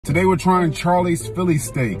Today we're trying Charley's Philly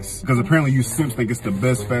steaks, because apparently you simps think it's the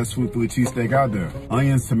best fast food Philly cheesesteak out there.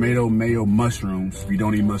 Onions, tomato, mayo, mushrooms. If you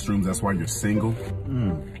don't eat mushrooms, that's why you're single.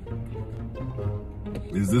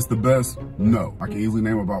 Is this the best? No. I can easily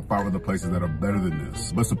name about 5 other places that are better than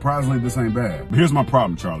this. But surprisingly, this ain't bad. But here's my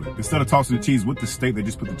problem, Charley. Instead of tossing the cheese with the steak, they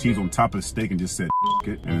just put the cheese on top of the steak and just said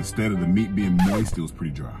it. And instead of the meat being moist, it was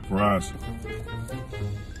pretty dry. Fries,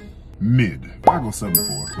 mid. I go 7 to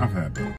 4. I've had that.